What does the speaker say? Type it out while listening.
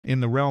In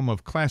the realm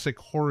of classic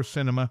horror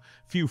cinema,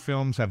 few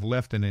films have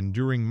left an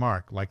enduring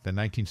mark like the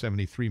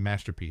 1973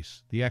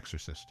 masterpiece, The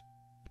Exorcist.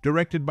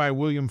 Directed by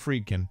William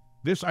Friedkin,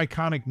 this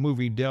iconic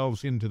movie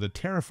delves into the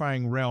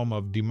terrifying realm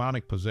of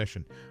demonic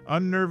possession,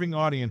 unnerving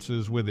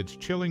audiences with its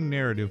chilling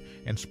narrative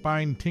and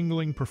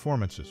spine-tingling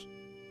performances.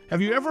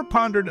 Have you ever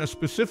pondered a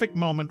specific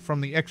moment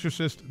from The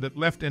Exorcist that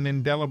left an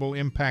indelible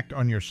impact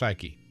on your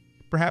psyche?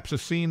 Perhaps a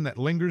scene that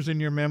lingers in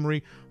your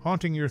memory,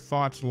 haunting your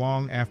thoughts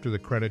long after the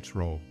credits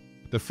roll.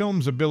 The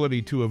film's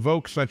ability to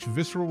evoke such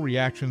visceral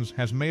reactions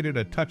has made it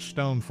a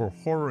touchstone for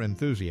horror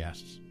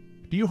enthusiasts.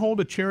 Do you hold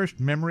a cherished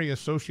memory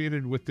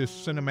associated with this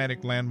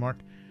cinematic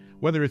landmark?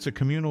 Whether it's a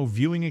communal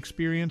viewing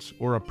experience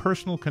or a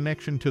personal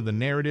connection to the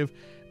narrative,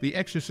 The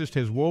Exorcist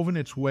has woven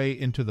its way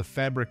into the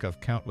fabric of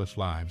countless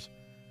lives.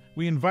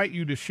 We invite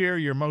you to share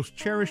your most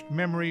cherished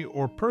memory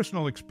or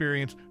personal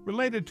experience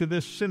related to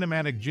this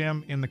cinematic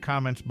gem in the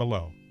comments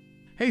below.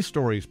 Hey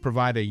Stories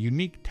provide a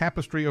unique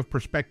tapestry of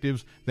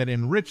perspectives that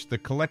enrich the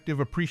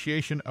collective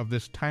appreciation of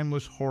this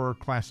timeless horror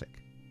classic.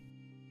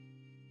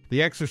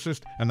 The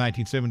Exorcist, a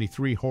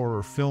 1973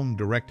 horror film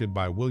directed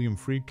by William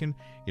Friedkin,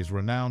 is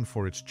renowned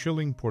for its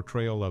chilling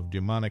portrayal of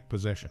demonic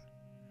possession.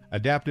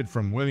 Adapted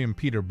from William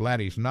Peter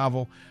Blatty's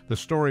novel, the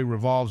story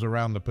revolves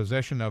around the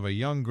possession of a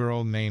young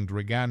girl named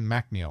Regan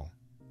MacNeil.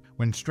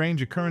 When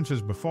strange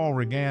occurrences befall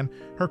Regan,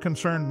 her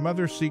concerned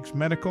mother seeks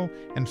medical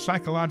and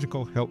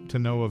psychological help to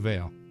no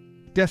avail.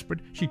 Desperate,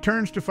 she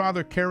turns to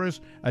Father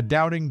Karras, a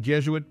doubting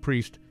Jesuit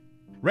priest.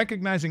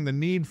 Recognizing the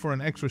need for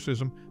an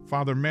exorcism,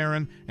 Father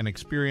Merrin, an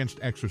experienced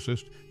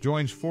exorcist,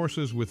 joins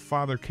forces with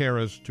Father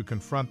Karras to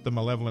confront the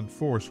malevolent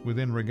force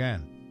within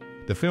Regan.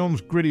 The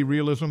film's gritty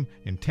realism,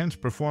 intense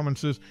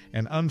performances,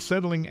 and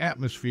unsettling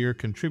atmosphere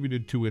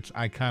contributed to its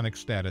iconic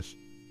status.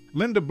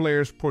 Linda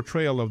Blair's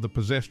portrayal of the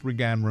possessed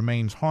Regan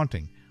remains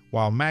haunting,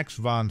 while Max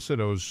von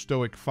Sydow's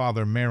stoic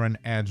Father Merrin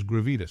adds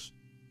gravitas.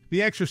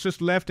 The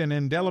Exorcist left an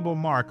indelible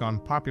mark on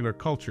popular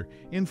culture,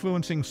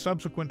 influencing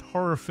subsequent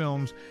horror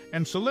films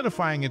and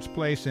solidifying its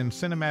place in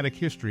cinematic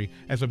history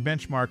as a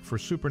benchmark for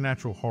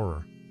supernatural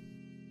horror.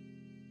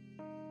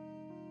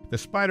 The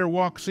spider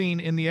walk scene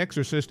in The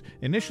Exorcist,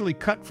 initially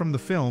cut from the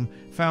film,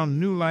 found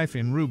new life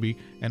in Ruby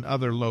and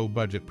other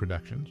low-budget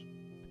productions.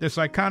 This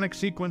iconic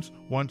sequence,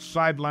 once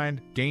sidelined,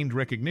 gained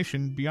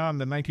recognition beyond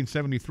the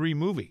 1973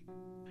 movie.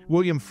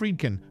 William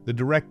Friedkin, the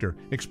director,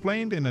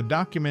 explained in a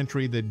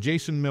documentary that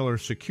Jason Miller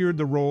secured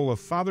the role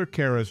of Father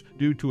Karras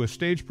due to a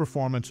stage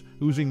performance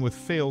oozing with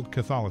failed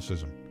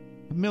Catholicism.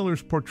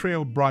 Miller's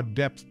portrayal brought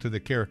depth to the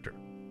character.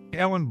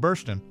 Ellen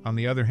Burstyn, on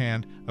the other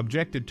hand,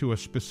 objected to a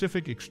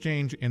specific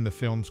exchange in the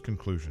film's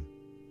conclusion.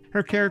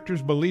 Her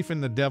character's belief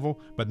in the devil,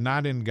 but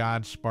not in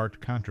God,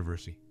 sparked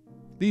controversy.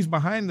 These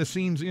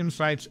behind-the-scenes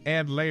insights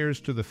add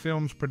layers to the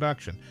film's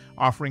production,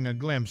 offering a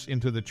glimpse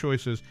into the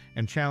choices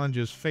and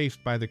challenges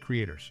faced by the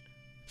creators.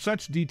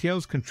 Such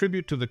details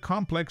contribute to the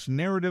complex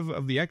narrative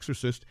of The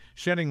Exorcist,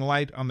 shedding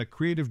light on the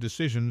creative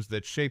decisions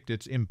that shaped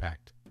its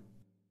impact.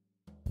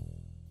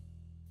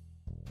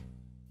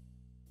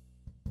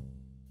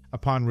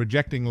 Upon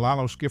rejecting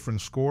Lalo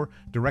Schifrin's score,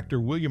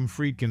 director William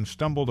Friedkin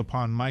stumbled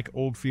upon Mike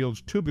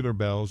Oldfield's Tubular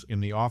Bells in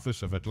the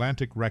office of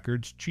Atlantic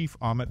Records' chief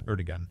Ahmet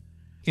Ertegun.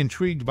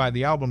 Intrigued by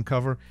the album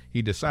cover,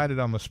 he decided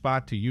on the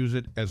spot to use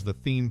it as the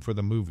theme for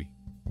the movie.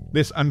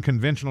 This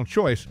unconventional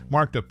choice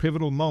marked a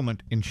pivotal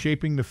moment in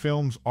shaping the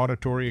film's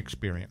auditory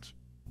experience.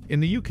 In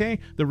the UK,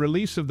 the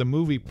release of the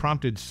movie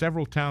prompted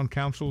several town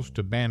councils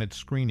to ban its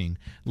screening,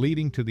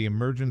 leading to the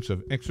emergence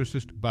of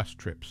Exorcist bus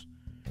trips.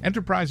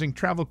 Enterprising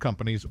travel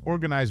companies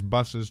organized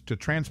buses to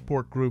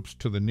transport groups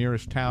to the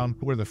nearest town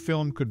where the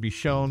film could be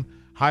shown,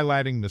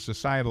 highlighting the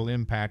societal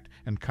impact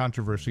and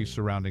controversy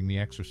surrounding The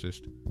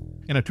Exorcist.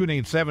 In a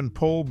 2007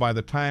 poll by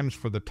The Times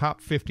for the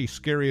top 50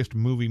 scariest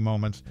movie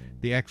moments,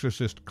 The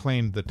Exorcist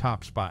claimed the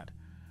top spot.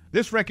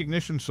 This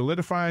recognition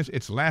solidifies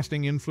its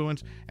lasting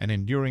influence and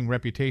enduring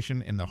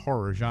reputation in the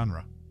horror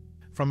genre.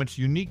 From its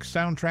unique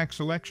soundtrack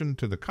selection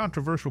to the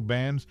controversial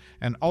bans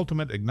and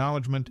ultimate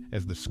acknowledgement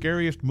as the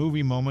scariest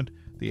movie moment,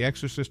 The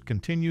Exorcist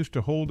continues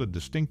to hold a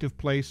distinctive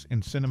place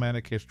in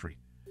cinematic history.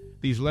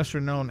 These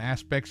lesser-known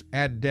aspects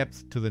add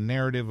depth to the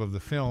narrative of the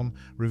film,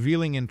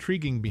 revealing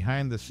intriguing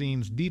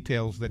behind-the-scenes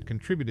details that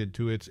contributed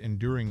to its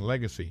enduring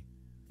legacy.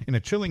 In a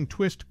chilling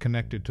twist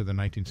connected to the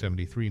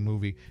 1973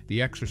 movie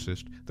The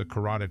Exorcist, the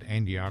carotid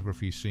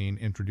angiography scene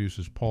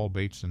introduces Paul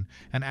Bateson,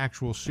 an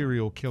actual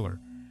serial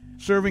killer.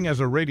 Serving as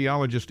a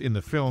radiologist in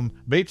the film,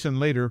 Bateson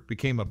later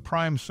became a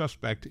prime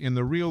suspect in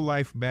the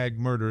real-life bag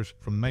murders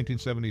from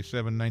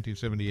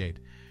 1977-1978.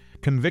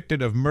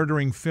 Convicted of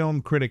murdering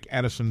film critic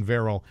Addison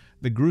Verrill,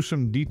 the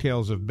gruesome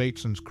details of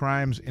Bateson's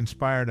crimes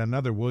inspired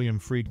another William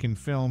Friedkin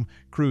film,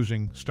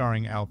 Cruising,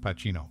 starring Al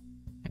Pacino.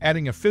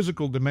 Adding a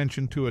physical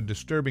dimension to a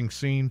disturbing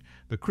scene,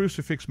 the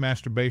crucifix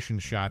masturbation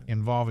shot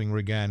involving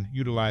Regan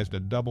utilized a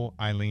double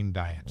Eileen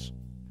Dietz.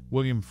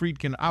 William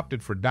Friedkin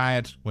opted for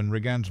Dietz when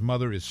Regan's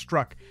mother is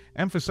struck,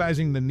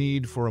 emphasizing the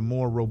need for a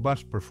more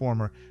robust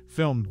performer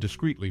filmed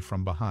discreetly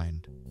from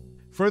behind.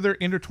 Further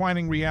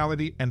intertwining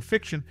reality and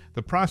fiction,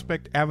 the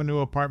Prospect Avenue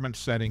apartment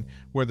setting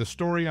where the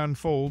story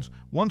unfolds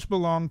once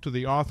belonged to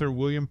the author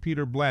William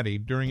Peter Blatty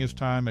during his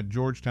time at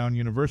Georgetown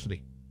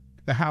University.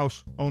 The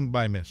house, owned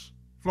by Miss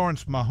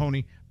Florence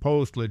Mahoney,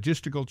 posed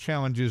logistical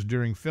challenges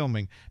during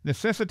filming,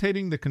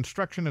 necessitating the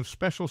construction of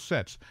special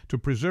sets to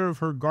preserve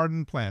her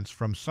garden plants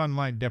from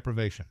sunlight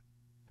deprivation.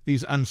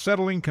 These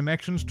unsettling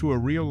connections to a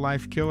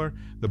real-life killer,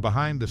 the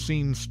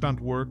behind-the-scenes stunt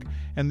work,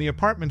 and the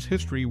apartment's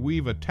history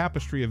weave a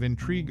tapestry of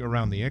intrigue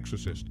around The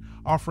Exorcist,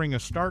 offering a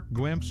stark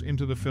glimpse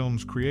into the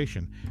film's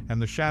creation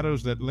and the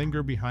shadows that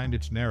linger behind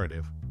its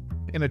narrative.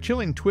 In a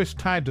chilling twist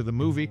tied to the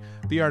movie,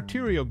 the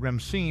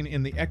arteriogram scene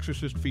in The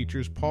Exorcist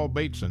features Paul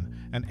Bateson,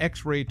 an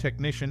X-ray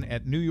technician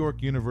at New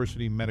York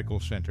University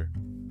Medical Center.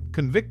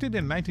 Convicted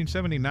in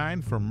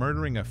 1979 for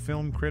murdering a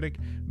film critic,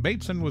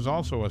 Bateson was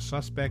also a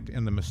suspect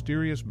in the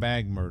mysterious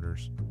bag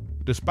murders.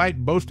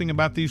 Despite boasting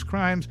about these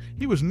crimes,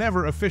 he was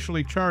never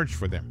officially charged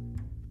for them.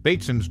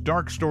 Bateson's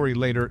dark story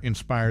later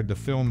inspired the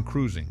film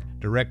Cruising,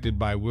 directed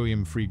by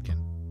William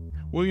Friedkin.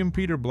 William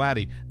Peter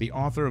Blatty, the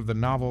author of the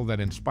novel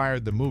that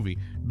inspired the movie,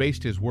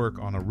 based his work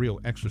on a real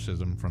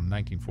exorcism from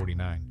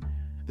 1949.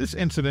 This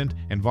incident,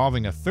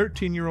 involving a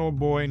 13-year-old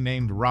boy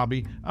named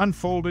Robbie,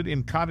 unfolded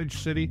in Cottage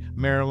City,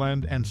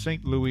 Maryland, and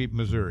St. Louis,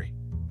 Missouri.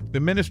 The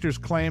minister's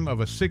claim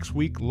of a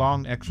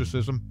 6-week-long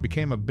exorcism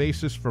became a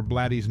basis for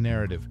Blatty's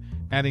narrative,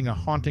 adding a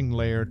haunting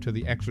layer to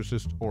The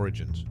Exorcist's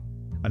origins.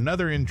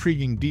 Another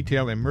intriguing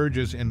detail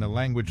emerges in the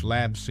language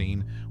lab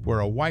scene, where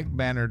a white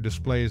banner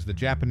displays the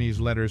Japanese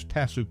letters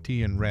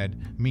Tasuti in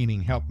red,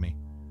 meaning "help me."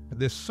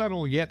 This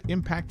subtle yet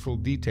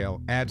impactful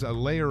detail adds a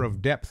layer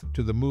of depth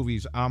to the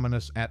movie's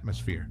ominous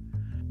atmosphere.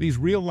 These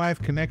real-life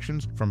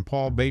connections, from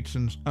Paul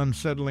Bateson's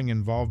unsettling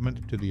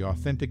involvement to the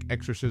authentic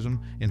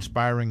exorcism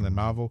inspiring the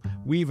novel,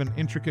 weave an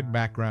intricate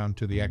background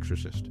to The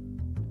Exorcist.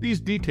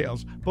 These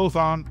details, both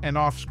on and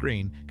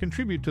off-screen,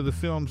 contribute to the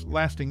film's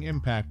lasting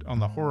impact on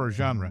the horror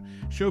genre,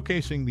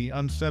 showcasing the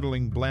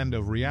unsettling blend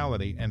of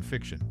reality and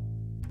fiction.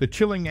 The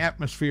chilling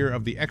atmosphere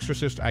of The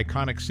Exorcist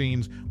iconic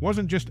scenes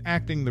wasn't just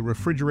acting. The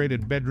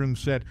refrigerated bedroom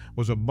set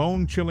was a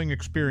bone-chilling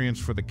experience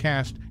for the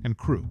cast and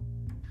crew.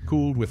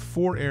 Cooled with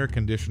 4 air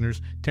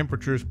conditioners,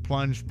 temperatures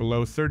plunged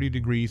below 30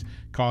 degrees,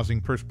 causing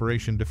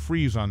perspiration to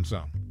freeze on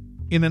some.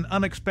 In an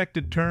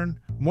unexpected turn,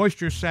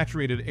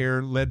 moisture-saturated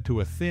air led to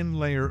a thin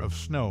layer of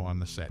snow on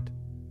the set.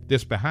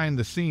 This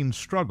behind-the-scenes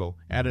struggle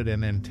added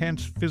an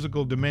intense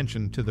physical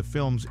dimension to the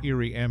film's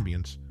eerie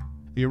ambience.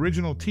 The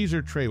original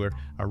teaser trailer,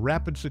 a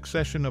rapid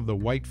succession of the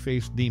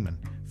white-faced demon,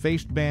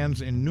 faced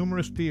bans in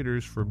numerous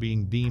theaters for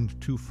being deemed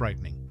too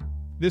frightening.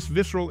 This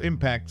visceral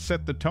impact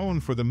set the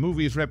tone for the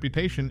movie's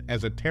reputation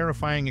as a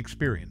terrifying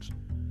experience.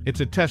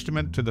 It's a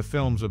testament to the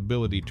film's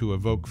ability to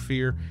evoke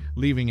fear,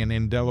 leaving an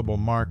indelible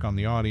mark on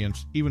the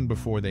audience even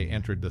before they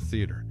entered the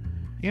theater.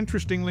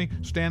 Interestingly,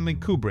 Stanley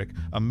Kubrick,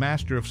 a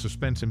master of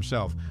suspense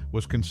himself,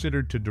 was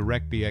considered to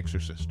direct The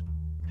Exorcist.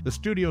 The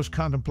studio's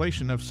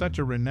contemplation of such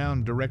a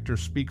renowned director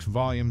speaks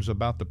volumes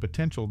about the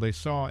potential they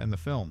saw in the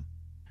film.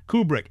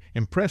 Kubrick,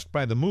 impressed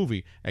by the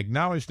movie,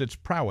 acknowledged its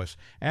prowess,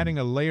 adding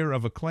a layer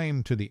of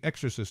acclaim to The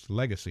Exorcist's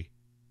legacy.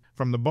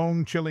 From the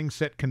bone-chilling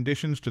set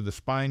conditions to the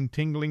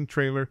spine-tingling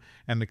trailer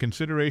and the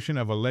consideration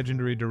of a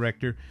legendary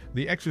director,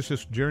 The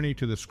Exorcist's journey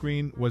to the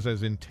screen was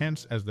as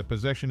intense as the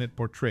possession it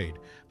portrayed,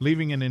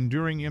 leaving an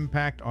enduring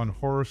impact on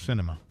horror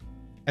cinema.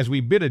 As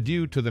we bid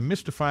adieu to the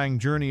mystifying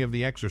journey of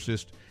The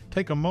Exorcist,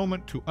 take a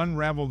moment to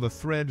unravel the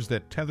threads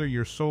that tether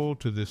your soul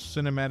to this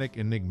cinematic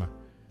enigma.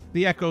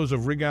 The echoes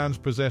of Regan's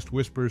possessed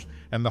whispers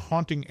and the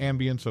haunting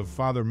ambience of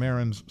Father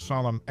Merrin's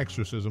solemn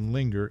exorcism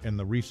linger in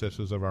the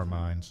recesses of our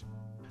minds.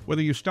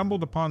 Whether you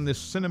stumbled upon this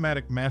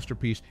cinematic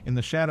masterpiece in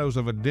the shadows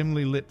of a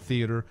dimly lit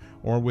theater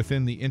or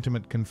within the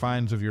intimate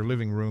confines of your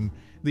living room,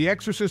 The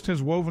Exorcist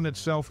has woven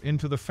itself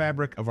into the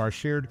fabric of our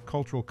shared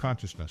cultural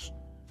consciousness.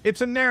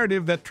 It's a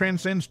narrative that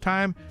transcends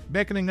time,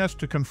 beckoning us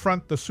to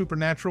confront the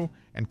supernatural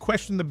and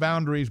question the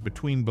boundaries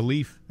between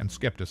belief and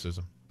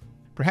skepticism.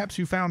 Perhaps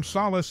you found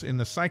solace in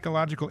the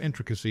psychological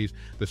intricacies,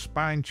 the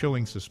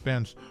spine-chilling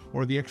suspense,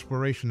 or the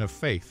exploration of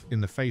faith in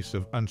the face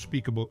of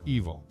unspeakable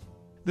evil.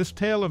 This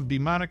tale of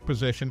demonic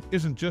possession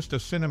isn't just a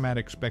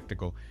cinematic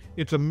spectacle.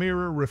 It's a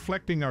mirror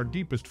reflecting our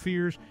deepest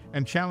fears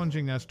and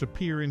challenging us to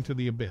peer into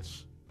the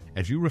abyss.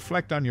 As you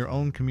reflect on your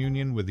own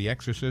communion with The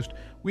Exorcist,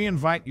 we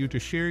invite you to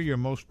share your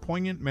most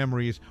poignant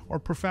memories or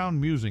profound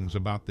musings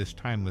about this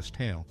timeless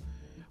tale.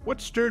 What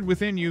stirred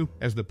within you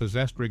as the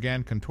possessed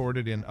Regan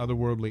contorted in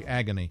otherworldly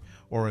agony,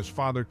 or as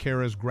Father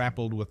Karras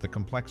grappled with the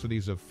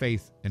complexities of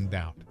faith and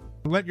doubt?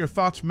 Let your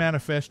thoughts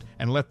manifest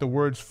and let the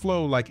words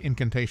flow like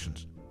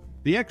incantations.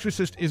 The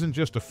Exorcist isn't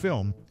just a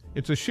film,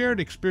 it's a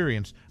shared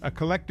experience, a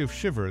collective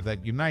shiver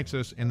that unites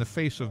us in the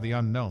face of the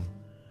unknown.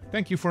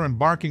 Thank you for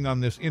embarking on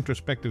this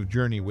introspective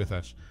journey with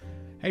us.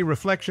 Hey,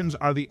 reflections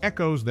are the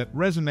echoes that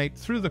resonate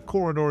through the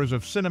corridors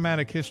of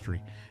cinematic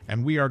history,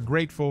 and we are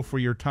grateful for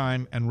your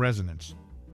time and resonance.